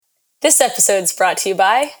This episode's brought to you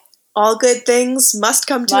by All good things must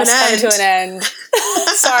come to an end. Sorry,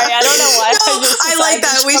 I don't know why. No, I like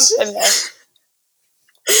that. We should.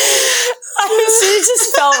 It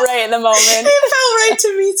just felt right in the moment. It felt right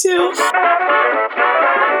to me too.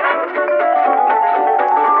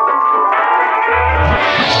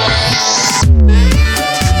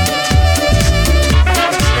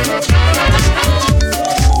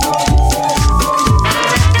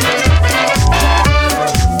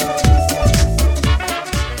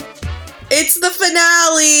 It's the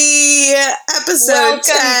finale, episode Welcome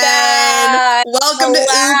 10. back. Welcome to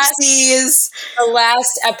Oopsies. The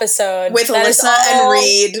last episode. With Alyssa and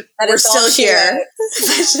Reed. We're still here.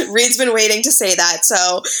 Reed's been waiting to say that,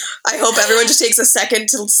 so I hope everyone just takes a second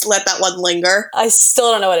to let that one linger. I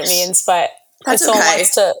still don't know what it means, but That's if someone okay.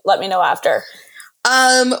 wants to let me know after.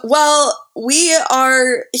 Well, we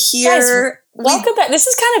are here. Guys, welcome back. This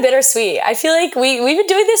is kind of bittersweet. I feel like we've been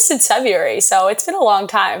doing this since February, so it's been a long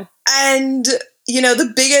time. And, you know,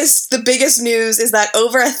 the biggest news is that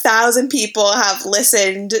over 1,000 people have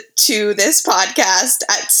listened to this podcast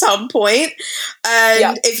at some point.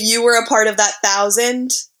 And if you were a part of that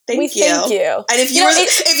 1,000, thank you. Thank you. And if you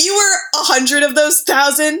were 100 of those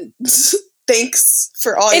 1,000, thanks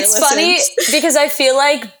for all your listens. It's funny because I feel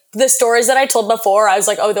like the stories that I told before, I was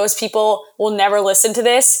like, oh, those people will never listen to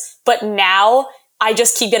this. But now I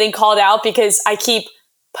just keep getting called out because I keep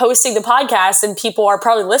posting the podcast and people are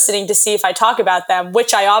probably listening to see if I talk about them,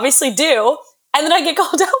 which I obviously do. And then I get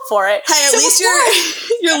called out for it. Hey, at least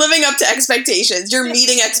you're living up to expectations. You're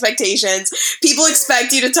meeting expectations. People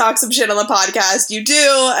expect you to talk some shit on the podcast. You do.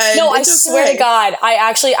 And no, I swear to God,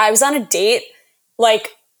 I was on a date,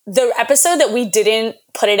 like the episode that we didn't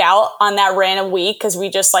put it out on that random week because we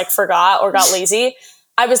just like forgot or got lazy.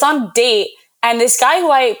 I was on a date and this guy who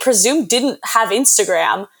I presume didn't have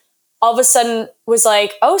Instagram all of a sudden was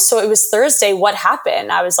like, oh, so it was Thursday. What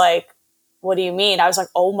happened? I was like, what do you mean? I was like,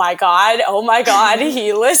 oh my God,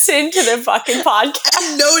 he listened to the fucking podcast.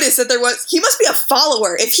 And noticed that he must be a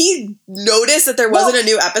follower. If he noticed that there wasn't a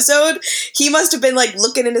new episode, he must have been like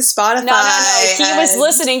looking in his Spotify. No. He was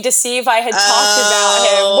listening to see if I had talked about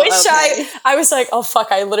him, which okay. I was like, oh fuck,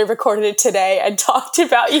 I literally recorded it today and talked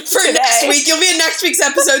about you for today. Next week. You'll be in next week's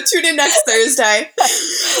episode. Tune in next Thursday.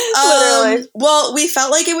 Literally. Well, we felt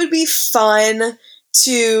like it would be fun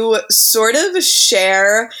to sort of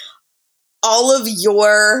share all of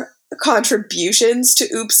your contributions to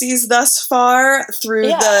Oopsies thus far through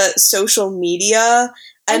the social media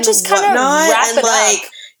and just whatnot. Kind of wrap and it like,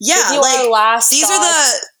 up. yeah, like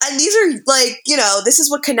these are like, you know, this is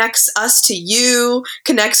what connects us to you,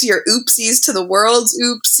 connects your Oopsies to the world's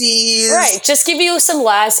Oopsies. Right. Just give you some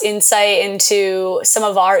last insight into some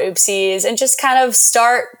of our Oopsies and just kind of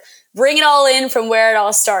bring it all in from where it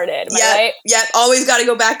all started. Am I right? Yeah. Always got to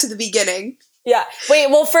go back to the beginning. Yeah. Wait,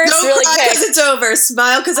 well, first, don't really cry quick. because it's over.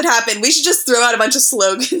 Smile because it happened. We should just throw out a bunch of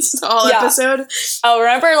slogans all episode. Oh,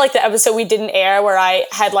 remember like the episode we didn't air where I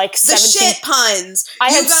had like 17 shit puns.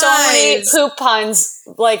 I had so many poop puns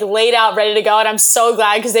like laid out, ready to go, and I'm so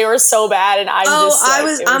glad because they were so bad, and it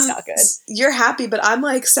was not good. You're happy, but I'm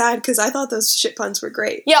like sad because I thought those shit puns were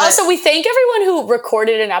great. Yeah. Also, we thank everyone who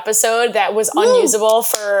recorded an episode that was unusable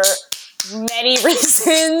for many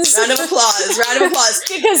reasons. Round of applause.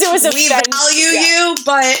 Because it was we value you,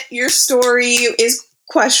 but your story is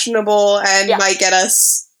questionable and might get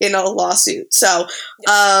us in a lawsuit. So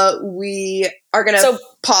we are gonna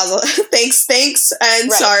pause. Thanks,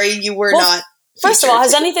 and sorry you were not. First of all,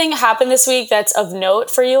 has anything happened this week that's of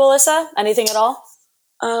note for you, Alyssa? Anything at all?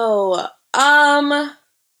 Oh,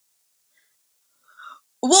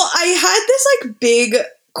 well, I had this like big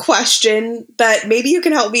question that maybe you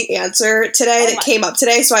can help me answer today that came up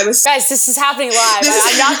today. So guys, this is happening live.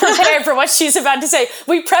 I'm not prepared for what she's about to say.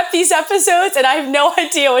 We prep these episodes and I have no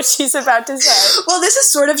idea what she's about to say. Well, this is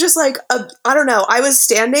sort of just like I don't know. I was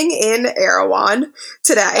standing in Erewhon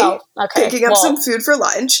today, picking up some food for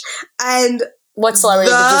lunch, and what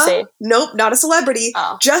celebrity did you see? Nope, not a celebrity.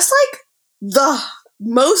 Just like the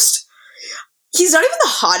most. He's not even the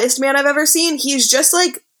hottest man I've ever seen. He's just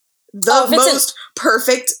like the most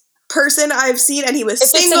perfect person I've seen, and he was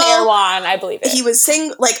single. It's an Erewhon, I believe it. He was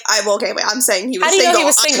single. Like I'm saying he was single. How do you know he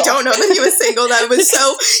was single? I don't know that he was single. That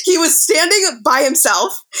was he was standing by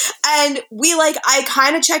himself, and I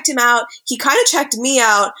kind of checked him out. He kind of checked me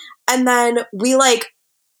out, and then we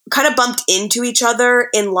kind of bumped into each other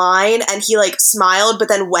in line, and he smiled but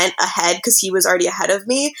then went ahead because he was already ahead of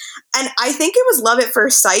me, and I think it was love at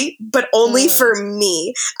first sight, but only for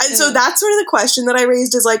me. And so that's sort of the question that I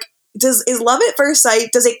raised is is love at first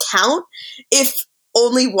sight, does it count if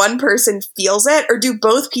only one person feels it, or do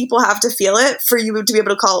both people have to feel it for you to be able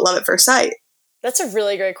to call it love at first sight? That's a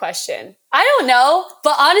really great question. I don't know,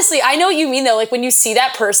 but honestly, I know what you mean though. Like when you see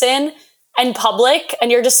that person in public and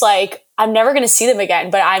you're just like, I'm never going to see them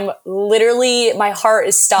again, but I'm literally, my heart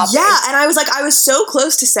is stopping. Yeah, and I was so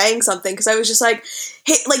close to saying something because I was just like,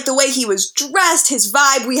 like the way he was dressed, his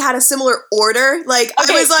vibe, we had a similar order. Like,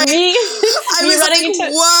 okay, I was like,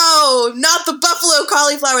 whoa, not the buffalo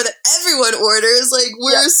cauliflower that everyone orders. Like,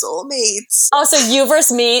 we're soulmates. Also, you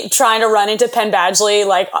versus me trying to run into Penn Badgley,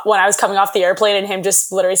 like when I was coming off the airplane and him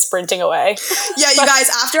just literally sprinting away. Yeah, you guys,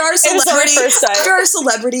 after our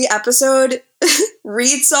celebrity episode,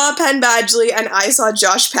 Reed saw Penn Badgley and I saw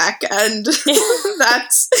Josh Peck, and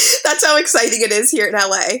that's how exciting it is here in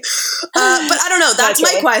LA. But I don't know. That's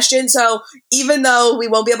my question. So even though we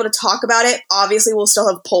won't be able to talk about it, obviously we'll still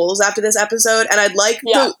have polls after this episode, and I'd like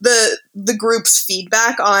the group's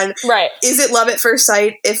feedback on is it love at first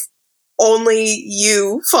sight if only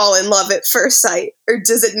you fall in love at first sight, or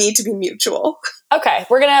does it need to be mutual? Okay,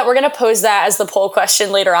 we're gonna pose that as the poll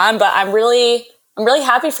question later on, but I'm really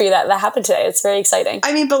happy for you that happened today. It's very exciting.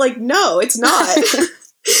 I mean, but like, no, it's not.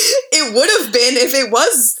 It would have been if it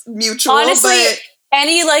was mutual. Honestly, but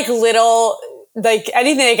any like little, like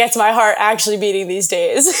anything that gets my heart actually beating these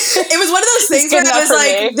days. It was one of those things where I was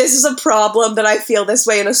like, this is a problem that I feel this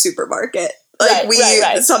way in a supermarket.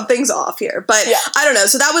 Like something's off here, but I don't know.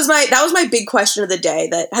 So that was my big question of the day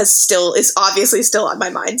that is obviously still on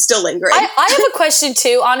my mind, still lingering. I have a question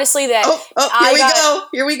too, honestly, that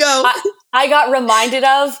here we go. I got reminded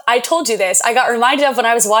of, I told you this, I got reminded of when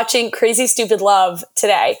I was watching Crazy Stupid Love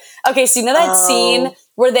today. Okay, so you know that scene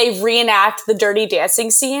where they reenact the Dirty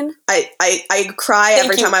Dancing scene? I cry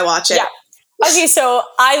every time I watch it. Yeah. Okay, so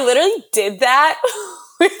I literally did that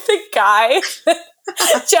with the guy.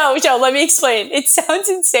 Joe, let me explain. It sounds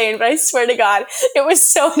insane, but I swear to God, it was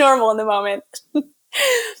so normal in the moment.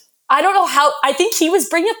 I don't know how, I think he was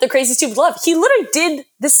bringing up the Crazy Stupid Love. He literally did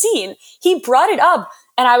the scene. He brought it up.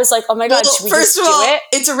 And I was like, oh my God, should we just do it?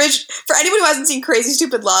 It's original. For anyone who hasn't seen Crazy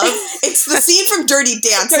Stupid Love, it's the scene from Dirty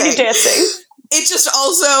Dancing. Dirty Dancing. It just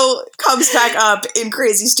also comes back up in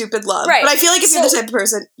Crazy Stupid Love. Right. But I feel like if you're the type of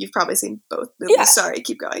person, you've probably seen both movies. Yeah. Sorry,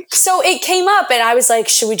 keep going. So it came up and I was like,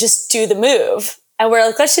 should we just do the move? And we're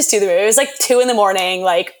like, let's just do the move. It was like 2 a.m,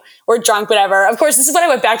 like we're drunk, whatever. Of course, this is when I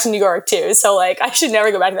went back to New York too. So like, I should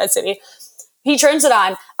never go back to that city. He turns it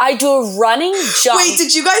on. I do a running jump. Wait,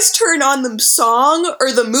 did you guys turn on the song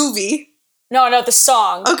or the movie? No, the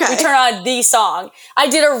song. Okay. We turn on the song. I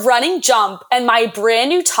did a running jump and my brand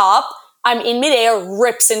new top, I'm in midair,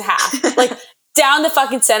 rips in half. Like down the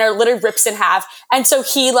fucking center, literally rips in half. And so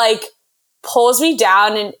he like pulls me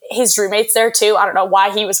down and his roommate's there too. I don't know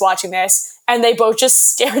why he was watching this. And they both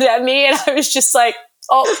just stared at me and I was just like,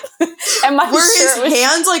 oh, and my were his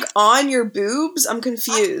hands like on your boobs? I'm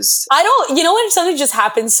confused. I don't, you know when something just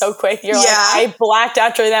happens so quick, you're like, I blacked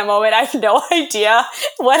out during that moment. I have no idea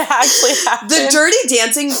what actually happened. The Dirty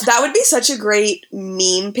Dancing, that would be such a great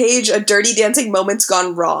meme page, a Dirty Dancing moments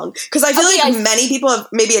gone wrong. Because I feel like many people have,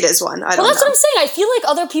 maybe it is one, I don't know. Well, that's what I'm saying. I feel like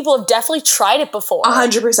other people have definitely tried it before.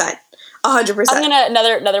 100%. I'm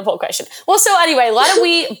gonna, another poll question. Well, so anyway, why don't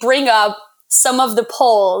we bring up some of the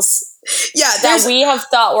polls that we have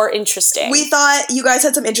thought were interesting. We thought you guys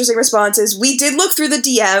had some interesting responses. We did look through the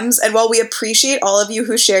DMs, and while we appreciate all of you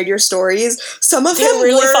who shared your stories, some of them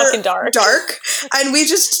really were fucking dark. And we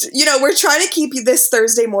just, we're trying to keep you this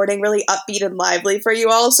Thursday morning really upbeat and lively for you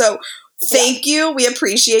all. So thank you. We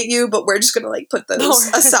appreciate you, but we're just going to like put those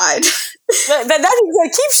aside.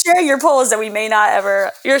 Keep sharing your polls that we may not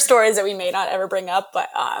ever, your stories that we may not ever bring up. But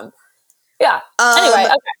anyway,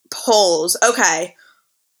 okay. Polls. Okay.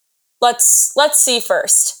 Let's see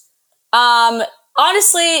first.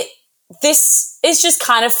 Honestly, this is just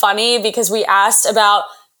kind of funny because we asked about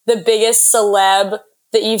the biggest celeb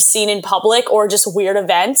that you've seen in public or just weird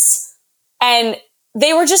events. And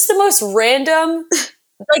they were just the most random,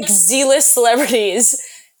 like Z-list celebrities,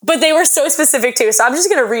 but they were so specific too. So I'm just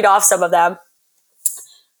going to read off some of them.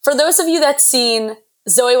 For those of you that's seen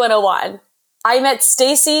Zoe 101, I met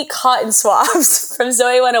Stacey Cotton Swabs from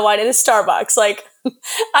Zoe 101 in a Starbucks. Like,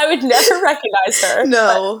 I would never recognize her.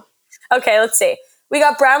 No. But, okay, let's see. We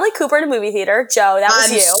got Bradley Cooper in a movie theater. Joe, that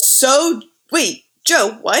was you. Wait,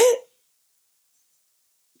 Joe, what?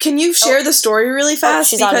 Can you share the story really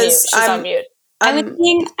fast? She's on mute. She's on mute. I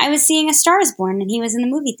was seeing A Star Is Born, and he was in the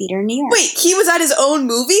movie theater in New York. Wait, he was at his own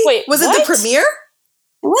movie? Wait, was it the premiere?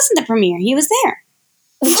 It wasn't the premiere. He was there.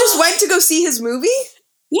 He just went to go see his movie?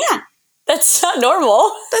 Yeah. That's not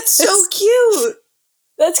normal. That's so cute.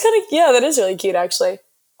 That's kind of, that is really cute, actually.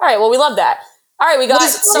 All right, well, we love that. All right, we got.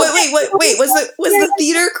 Wait. Was the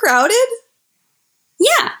theater crowded?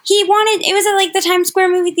 Yeah, he wanted. It was at like the Times Square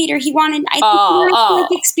movie theater. He wanted. I think he wanted to like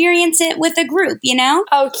experience it with a group. You know?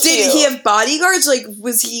 Oh, cute. Did he have bodyguards? Like,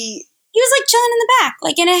 was he? He was like chilling in the back,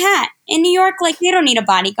 like in a hat. In New York, like they don't need a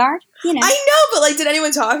bodyguard. You know? I know, but like, did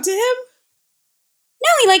anyone talk to him? No,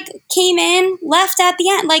 he like came in, left at the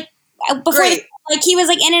end, like before. Like he was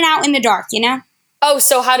like in and out in the dark. You know? Oh,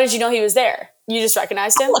 so how did you know he was there? You just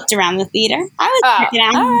recognized him? I looked around the theater. I was checking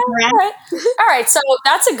out. All right, so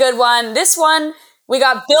that's a good one. This one, we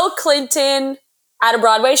got Bill Clinton at a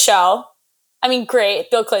Broadway show. I mean, great,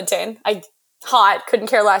 Bill Clinton. Hot, couldn't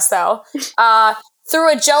care less though. Threw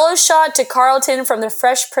a Jell-O shot to Carlton from the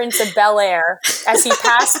Fresh Prince of Bel-Air as he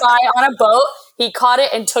passed by on a boat. He caught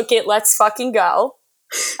it and took it. Let's fucking go.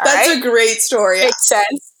 That's a great story. Makes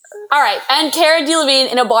sense. All right, and Cara Delevingne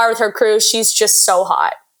in a bar with her crew. She's just so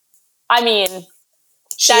hot. I mean,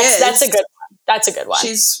 that's a good one. That's a good one.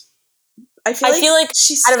 I feel like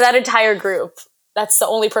she's out of that entire group, that's the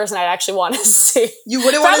only person I'd actually want to see. You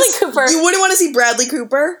wouldn't want to see Bradley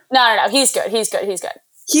Cooper? No. He's good. He's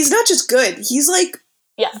not just good. He's like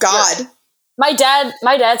God. Good. My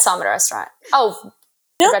dad saw him at a restaurant. Oh,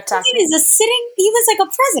 Bill Clinton he was like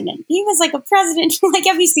a president. He was like a president. Like,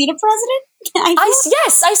 have you seen a president?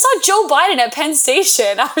 Yes, I saw Joe Biden at Penn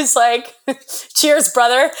Station. I was like, cheers,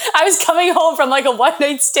 brother. I was coming home from like a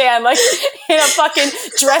one-night stand, like in a fucking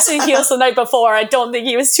dress and heels the night before. I don't think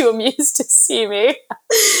he was too amused to see me.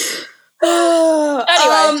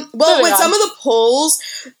 Anyway, well, with some of the polls,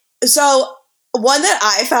 so one that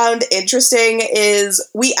I found interesting is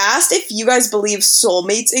we asked if you guys believe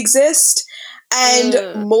soulmates exist.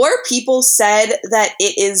 And more people said that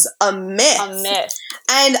it is a myth.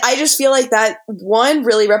 And I just feel like that, one,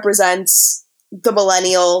 really represents the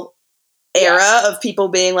millennial era of people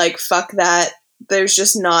being like, fuck that. There's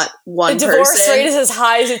just not one person. The divorce rate is as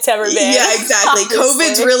high as it's ever been. Yeah, exactly.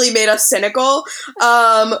 COVID's really made us cynical.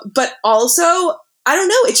 But also, I don't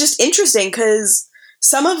know. It's just interesting because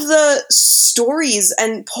some of the stories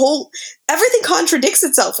and everything contradicts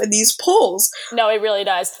itself in these polls. No, it really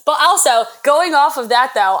does. But also, going off of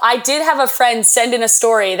that though, I did have a friend send in a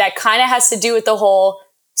story that kind of has to do with the whole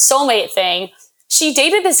soulmate thing. She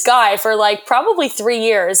dated this guy for like probably 3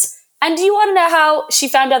 years. And do you want to know how she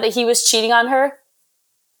found out that he was cheating on her?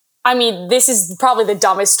 I mean, this is probably the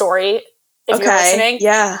dumbest story if you're listening.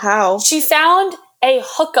 Yeah, how? She found a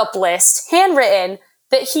hookup list, handwritten,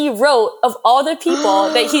 that he wrote of all the people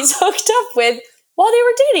that he's hooked up with while they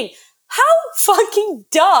were dating. How fucking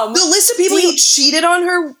dumb. The list of people he cheated on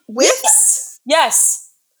her with?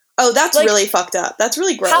 Yes. Oh, that's like, really fucked up. That's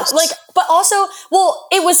really gross. But also, well,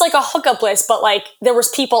 it was like a hookup list, but like there was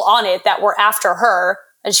people on it that were after her.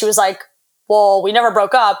 And she was like, well, we never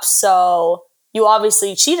broke up, so you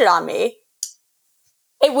obviously cheated on me.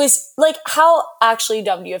 It was like, how actually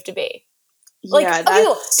dumb do you have to be? Like, okay,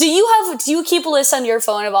 do you keep a list on your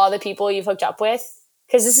phone of all the people you've hooked up with?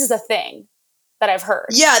 Because this is the thing that I've heard.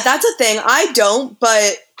 Yeah, that's a thing. I don't,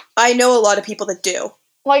 but I know a lot of people that do.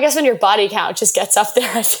 Well, I guess when your body count just gets up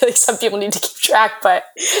there, I feel like some people need to keep track, but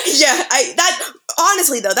yeah,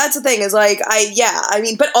 honestly though, that's the thing is like,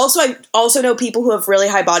 but also I also know people who have really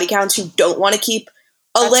high body counts who don't want to keep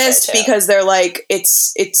a list because they're like,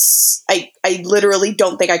 I literally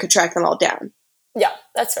don't think I could track them all down. Yeah,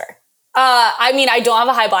 that's fair. I mean, I don't have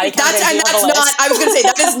a high body count. I was going to say,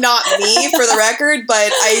 that is not me for the record, but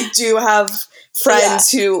I do have friends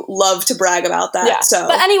who love to brag about that. Yeah. So,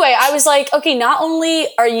 but anyway, I was like, okay, not only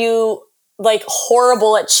are you like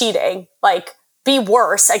horrible at cheating, like be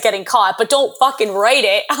worse at getting caught, but don't fucking write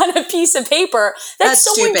it on a piece of paper. That's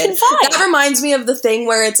so stupid. That reminds me of the thing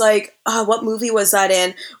where it's like, what movie was that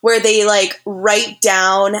in? Where they like write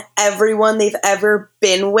down everyone they've ever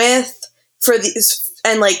been with for these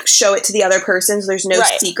and like show it to the other person so there's no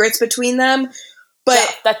secrets between them.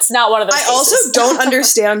 But that's not one of those cases. Also don't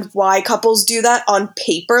understand why couples do that on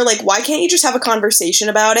paper. Like, why can't you just have a conversation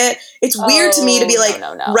about it? It's weird to me to be like,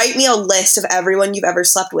 write me a list of everyone you've ever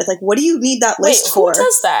slept with. Like, what do you need that list for? Who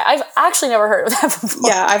does that? I've actually never heard of that before.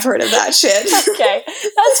 Yeah, I've heard of that shit. Okay,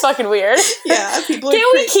 that's fucking weird. Yeah, people are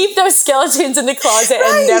Can't we keep those skeletons in the closet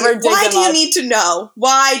and never dig them up? Why do you need to know?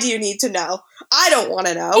 Why do you need to know? I don't want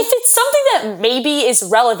to know. If it's something that maybe is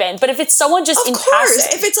relevant, but if it's someone just in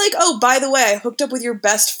passing. If it's like, oh, by the way, I hooked up with your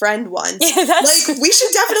best friend once. Yeah, like, we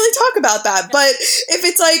should definitely talk about that. But if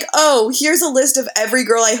it's like, oh, here's a list of every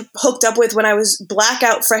girl I hooked up with when I was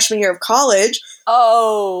blackout freshman year of college.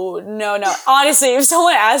 Oh, no. Honestly, if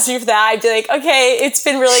someone asked me for that, I'd be like, okay, it's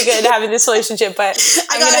been really good having this relationship, but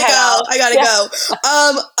I gotta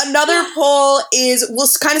go. Another poll is, well,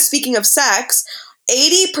 kind of speaking of sex,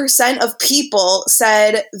 80% of people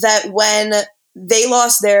said that when they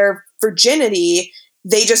lost their virginity,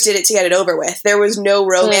 they just did it to get it over with. There was no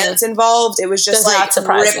romance involved. It was just rip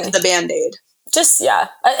the Band-Aid. Just, yeah.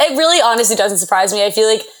 It really honestly doesn't surprise me. I feel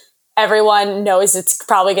like everyone knows it's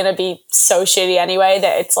probably going to be so shitty anyway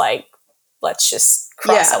that it's like, let's just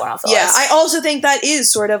cross that one off the list. Yeah, I also think that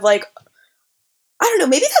is sort of like, I don't know,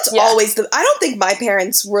 maybe that's always I don't think my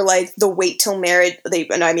parents were like the wait till marriage.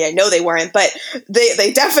 I know they weren't, but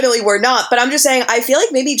they definitely were not. But I'm just saying, I feel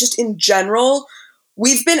like maybe just in general,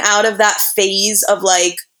 we've been out of that phase of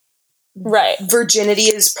like, virginity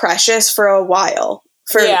is precious for a while,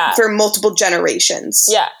 for multiple generations.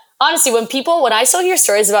 Yeah. Honestly, when I still hear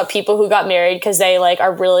stories about people who got married because they like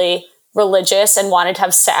are really religious and wanted to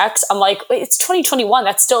have sex, I'm like, wait, it's 2021.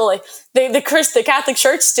 That's still like the Catholic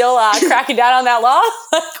Church still cracking down on that law.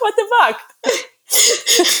 Like, what the fuck?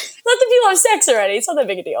 Let the people have sex already. It's not that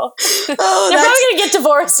big a deal. They're probably gonna get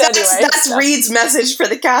divorced anyway. That's Reed's message for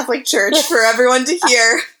the Catholic Church for everyone to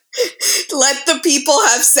hear. Let the people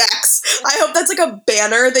have sex. I hope that's like a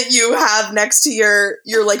banner that you have next to your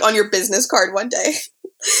like on your business card one day.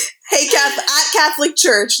 Hey, at Catholic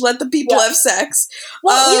Church, let the people have sex.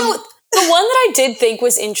 Well, the one that I did think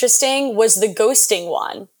was interesting was the ghosting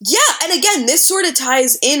one. Yeah, and again, this sort of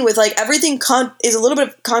ties in with like everything is a little bit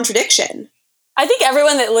of contradiction. I think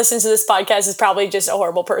everyone that listens to this podcast is probably just a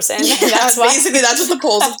horrible person. Yeah, basically that's what the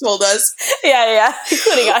polls have told us. Yeah,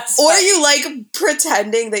 including us. Or you like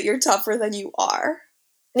pretending that you're tougher than you are.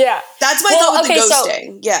 Yeah. That's my thought with the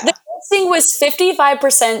ghosting. So the ghosting was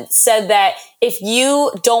 55% said that if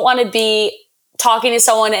you don't want to be talking to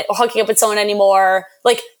someone or hooking up with someone anymore,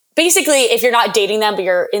 like basically if you're not dating them but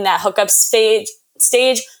you're in that hookup stage,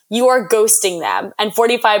 you are ghosting them. And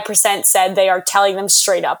 45% said they are telling them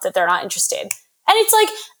straight up that they're not interested. And it's like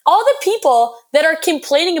all the people that are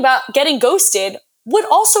complaining about getting ghosted would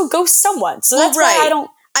also ghost someone. So that's why I don't...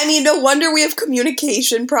 I mean, no wonder we have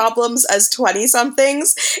communication problems as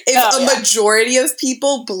 20-somethings if a majority of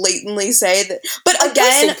people blatantly say that. But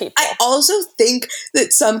again, I also think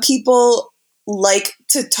that some people like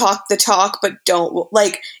to talk the talk but don't.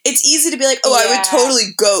 Like, it's easy to be like, I would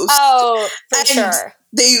totally ghost. Oh, for sure.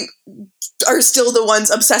 They are still the ones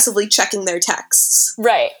obsessively checking their texts.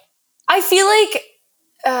 Right. I feel like...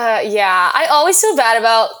 I always feel bad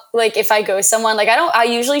about like if I ghost someone. Like I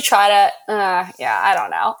usually try to. I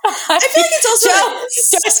don't know. I feel like it's also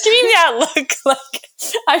just give me that look. Like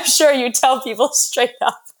I'm sure you tell people straight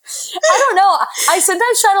up. I don't know. I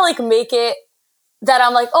sometimes try to like make it that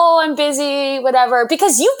I'm like, oh, I'm busy, whatever.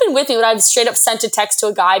 Because you've been with me when I've straight up sent a text to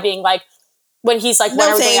a guy being like, when he's like, when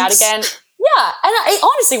are we going out again? Yeah, and it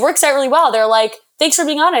honestly works out really well. They're like, thanks for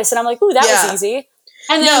being honest, and I'm like, ooh, that was easy.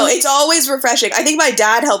 And then, it's always refreshing. I think my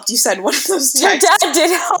dad helped you send one of those texts. Your dad did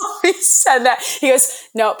help me send that. He goes,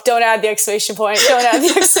 nope, don't add the exclamation point. Don't add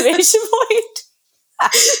the exclamation point.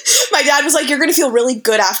 My dad was like, you're going to feel really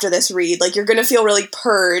good after this read. Like, you're going to feel really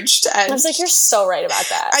purged. And I was like, you're so right about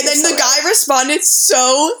that. And then the guy responded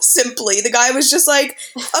so simply. The guy was just like,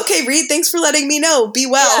 okay, Reed, thanks for letting me know. Be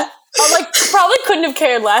well. Yeah. I'm like, probably couldn't have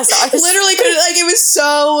cared less. Literally couldn't. Like, it was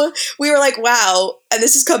so... We were like, wow. And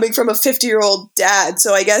this is coming from a 50-year-old dad.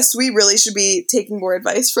 So I guess we really should be taking more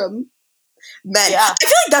advice from men. Yeah. I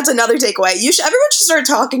feel like that's another takeaway. Everyone should start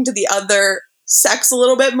talking to the other sex a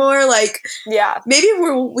little bit more. Like, maybe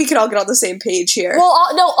we could all get on the same page here.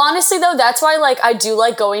 Well, no, honestly though, that's why like I do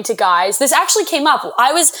like going to guys. This actually came up.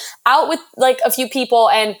 I was out with like a few people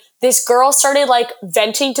and this girl started like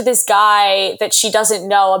venting to this guy that she doesn't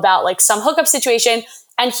know about like some hookup situation.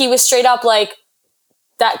 And he was straight up like,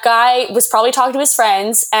 that guy was probably talking to his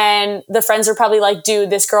friends and the friends were probably like,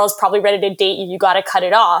 dude, this girl's probably ready to date you. You got to cut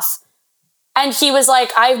it off. And he was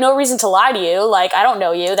like, I have no reason to lie to you. Like, I don't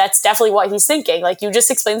know you. That's definitely what he's thinking. Like, you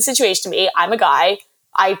just explained the situation to me. I'm a guy.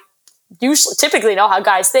 I typically know how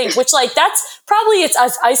guys think, which like, that's probably it's an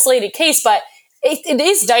isolated case, but it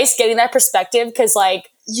is nice getting that perspective because like,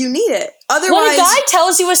 you need it. Otherwise, when a guy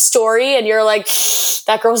tells you a story and you're like,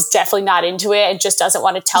 that girl's definitely not into it and just doesn't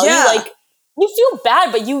want to tell you, like, you feel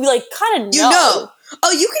bad, but you like kind of know. You know.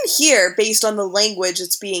 Oh, you can hear based on the language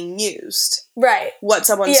that's being used. Right. What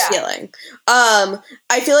someone's feeling.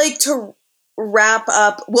 I feel like to wrap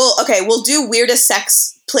up, we'll do weirdest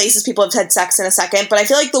sex places people have had sex in a second, but I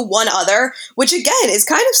feel like the one other, which again is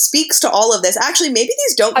kind of speaks to all of this. Actually, maybe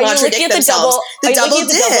these don't contradict themselves. The double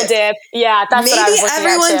dip. Yeah, that's maybe what I was looking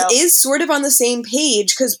everyone at too. is sort of on the same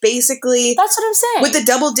page because basically that's what I'm saying. With the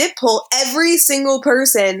double dip poll, every single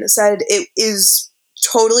person said it is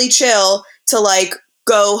totally chill to like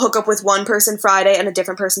go hook up with one person Friday and a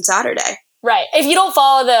different person Saturday. Right. If you don't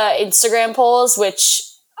follow the Instagram polls, which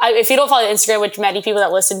if you don't follow the Instagram, which many people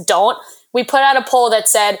that listen don't, we put out a poll that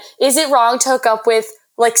said, is it wrong to hook up with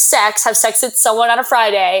like have sex with someone on a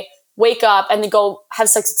Friday, wake up and then go have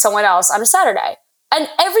sex with someone else on a Saturday? And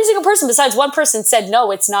every single person besides one person said,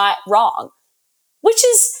 no, it's not wrong, which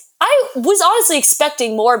is, I was honestly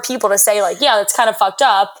expecting more people to say like, yeah, that's kind of fucked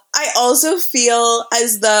up. I also feel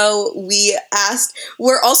as though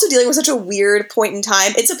we're also dealing with such a weird point in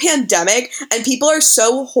time. It's a pandemic and people are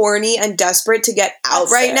so horny and desperate to get out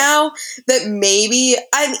now that maybe,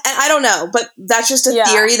 I don't know, but that's just a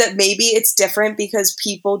theory that maybe it's different because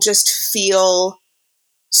people just feel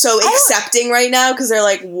so accepting right now because they're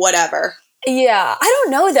like, whatever. Yeah. I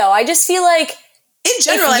don't know though. I just feel like in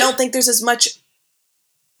general, I don't think there's as much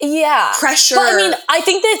pressure. But I mean, I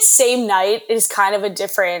think that same night is kind of a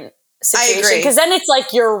different situation because then it's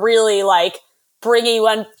like you're really like bringing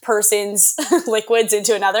one person's liquids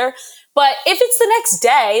into another. But if it's the next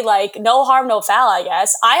day, like no harm, no foul, I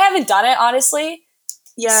guess. I haven't done it, honestly.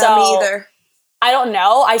 Yeah, so, me either. I don't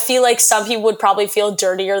know. I feel like some people would probably feel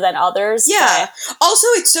dirtier than others. Yeah. Also,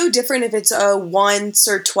 it's so different if it's once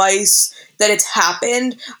or twice that it's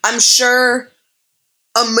happened. I'm sure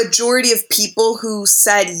a majority of people who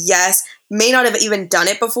said yes may not have even done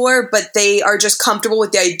it before, but they are just comfortable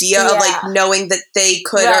with the idea of like knowing that they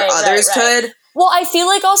could or others could. Well, I feel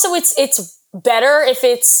like also it's better if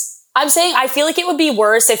I feel like it would be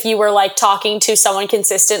worse if you were like talking to someone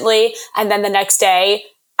consistently and then the next day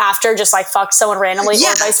after just like fuck someone randomly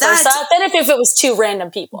or vice versa than if it was two random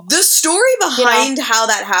people. The story behind how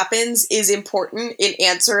that happens is important in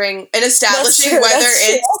answering and establishing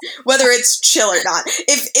whether it's chill or not.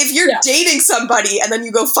 If you're dating somebody and then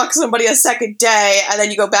you go fuck somebody a second day and then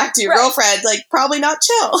you go back to your girlfriend, like probably not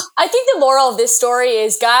chill. I think the moral of this story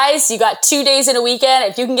is, guys, you got 2 days in a weekend.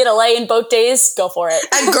 If you can get a lay in both days, go for it.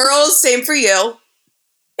 And girls, same for you.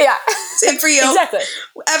 Yeah. Same for you. Exactly.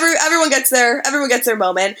 Everyone gets their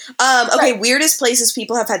moment. Okay, weirdest places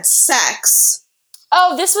people have had sex.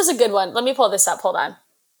 Oh, this was a good one. Let me pull this up. Hold on.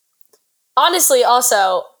 Honestly,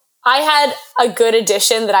 also, I had a good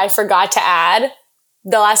addition that I forgot to add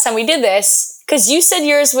the last time we did this. Because you said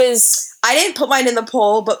yours was... I didn't put mine in the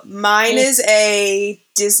poll, but mine is a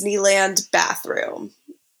Disneyland bathroom.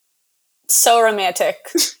 So romantic.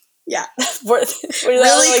 Yeah, were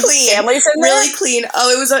really like clean. Families in there? Really clean.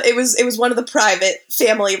 Oh, it was one of the private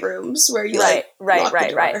family rooms where you lock the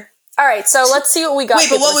door. All right, so let's see what we got. Wait,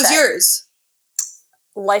 but what was yours?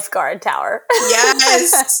 Lifeguard tower.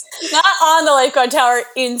 Yes, not on the lifeguard tower.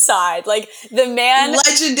 Inside, like the man,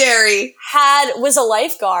 legendary, was a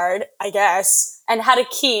lifeguard, I guess, and had a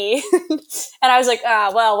key. And I was like,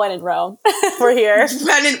 well, when in Rome, we're here.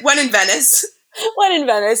 When in Venice. When in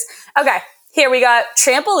Venice. Okay. Here we got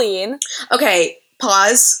trampoline. Okay,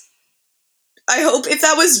 pause. I hope if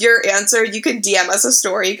that was your answer, you can DM us a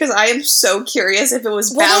story because I am so curious if it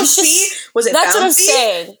was bouncy. Was it that's bouncy? What I'm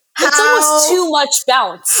saying. It's almost too much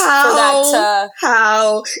bounce for that to...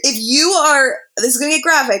 How? If you are... This is going to get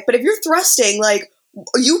graphic, but if you're thrusting, like,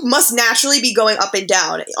 you must naturally be going up and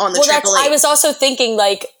down on the trampoline. I was also thinking,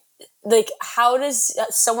 like, how does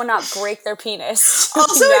someone not break their penis?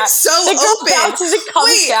 Also, it's so open.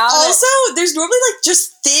 Wait, also, there's normally like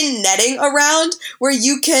just thin netting around where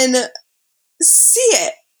you can see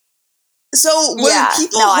it. So when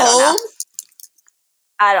people home,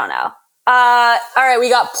 I don't know. All right, we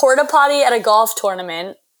got porta potty at a golf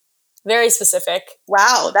tournament. Very specific.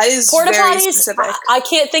 Wow, that is porta very potties, specific. I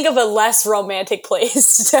can't think of a less romantic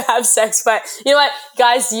place to have sex, but you know what,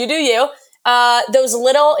 guys, you do you. Those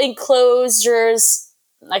little enclosures,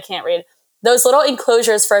 I can't read. Those little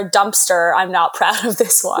enclosures for a dumpster, I'm not proud of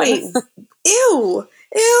this one. Wait, ew.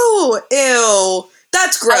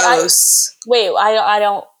 That's gross. I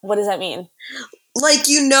don't, what does that mean? Like,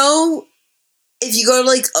 you know, if you go to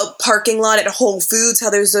like a parking lot at Whole Foods, how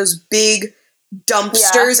there's those big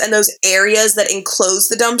dumpsters and those areas that enclose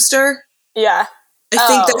the dumpster? Yeah. I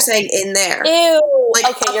think they're saying in there. Ew. Like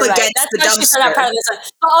okay, up you're against right. That's the why dumpster. she's not proud of this one.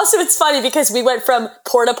 But also, it's funny because we went from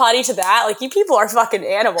porta potty to that. Like, you people are fucking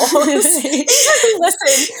animals. Listen. In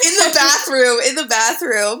the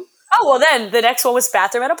bathroom. Oh, well then, the next one was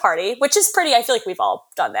bathroom at a party, which is pretty, I feel like we've all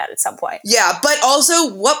done that at some point. Yeah, but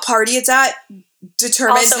also what party it's at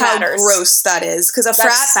determines how gross that is. Because a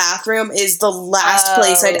frat bathroom is the last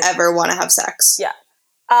place I'd ever want to have sex. Yeah.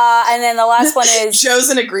 And then the last one is... Joe's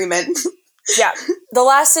in agreement. Yeah. The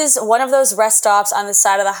last is one of those rest stops on the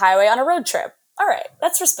side of the highway on a road trip. All right.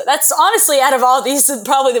 That's honestly, out of all these,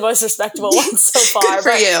 probably the most respectable one so far. Good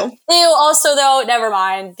for you. Ew, also, though, never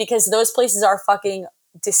mind, because those places are fucking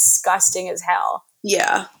disgusting as hell.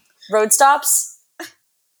 Yeah. Road stops?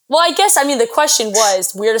 Well, I guess, I mean, the question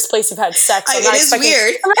was weirdest place you've had sex. It is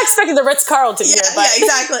weird. I'm not expecting the Ritz-Carlton here. But. Yeah,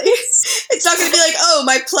 exactly. It's not going to be like, oh,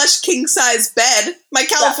 my plush king-size bed, my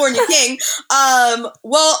California king.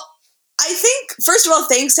 Well, I think, first of all,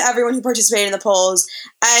 thanks to everyone who participated in the polls.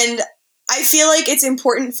 And I feel like it's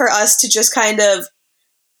important for us to just kind of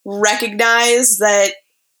recognize that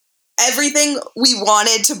everything we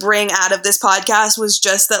wanted to bring out of this podcast was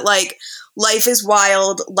just that, like, life is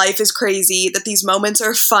wild, life is crazy, that these moments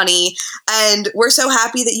are funny, and we're so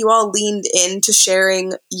happy that you all leaned into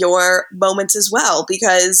sharing your moments as well,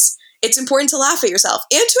 because it's important to laugh at yourself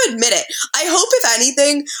and to admit it. I hope, if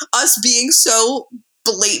anything, us being so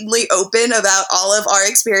blatantly open about all of our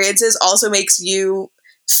experiences also makes you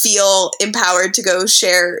feel empowered to go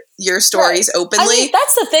share your stories openly. I mean,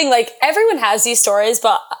 that's the thing, like, everyone has these stories,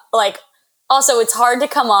 but, like, also it's hard to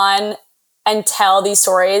come on and tell these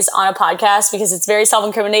stories on a podcast because it's very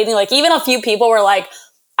self-incriminating. Like, even a few people were like,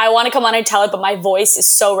 I want to come on and tell it, but my voice is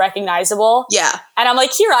so recognizable. Yeah. And I'm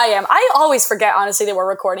like, here I am. I always forget, honestly, that we're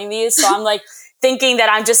recording these. So I'm like thinking that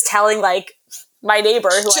I'm just telling, like, my neighbor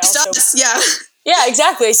who just I also... us, yeah. Yeah,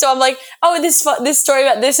 exactly. So I'm like, oh, this story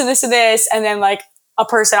about this and this and this. And then, like, a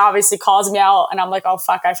person obviously calls me out and I'm like, oh,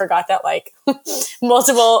 fuck, I forgot that, like,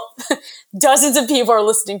 multiple dozens of people are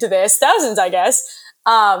listening to this. Thousands, I guess.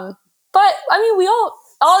 But, I mean,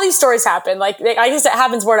 all these stories happen. Like, I guess it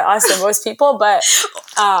happens more to us than most people, but...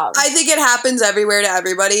 I think it happens everywhere to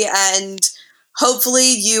everybody, and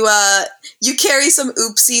hopefully you carry some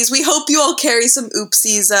oopsies. We hope you all carry some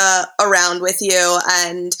oopsies around with you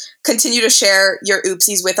and continue to share your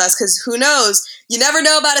oopsies with us, because who knows? You never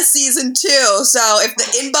know about a season 2, so if the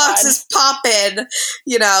inbox is popping,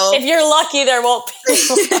 you know... If you're lucky, there won't be...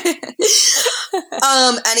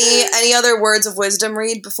 Any other words of wisdom,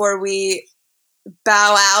 Reed, before we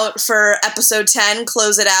bow out for episode 10,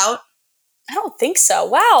 close it out? I don't think so.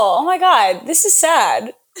 Wow. Oh my God. This is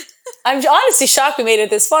sad. I'm honestly shocked we made it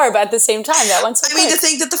this far, but at the same time, that went so quick. I mean, to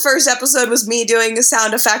think that the first episode was me doing the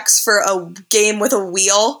sound effects for a game with a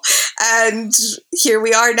wheel, and here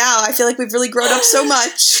we are now. I feel like we've really grown up so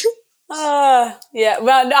much. Yeah.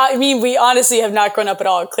 Well, I mean, we honestly have not grown up at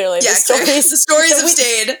all, clearly. Yeah, the stories have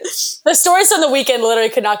stayed. The stories from the weekend literally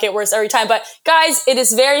could not get worse every time. But guys, it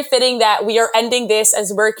is very fitting that we are ending this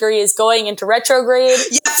as Mercury is going into retrograde.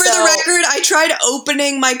 Yeah, for the record, I tried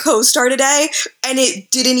opening my CoStar today, and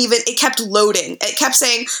it kept loading. It kept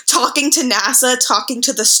saying, talking to NASA, talking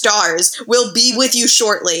to the stars, will be with you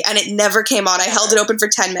shortly. And it never came on. I held it open for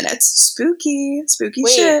 10 minutes. Spooky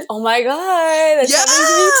shit. Oh my God. That's happening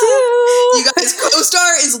to me too. You guys,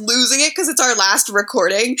 CoStar is losing it because it's our last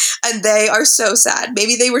recording, and they are so sad.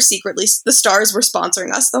 Maybe they were secretly, the stars were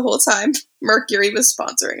sponsoring us the whole time. Mercury was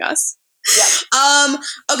sponsoring us. Yeah.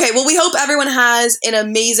 Okay, well, we hope everyone has an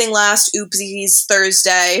amazing last Oopsies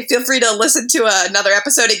Thursday. Feel free to listen to another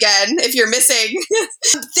episode again if you're missing.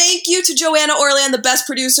 Thank you to Joanna Orland, the best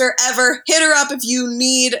producer ever. Hit her up if you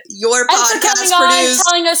need your podcast and for coming produced.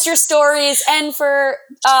 on, telling us your stories, and for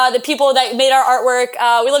the people that made our artwork.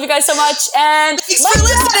 We love you guys so much, and thanks for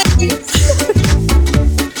listening.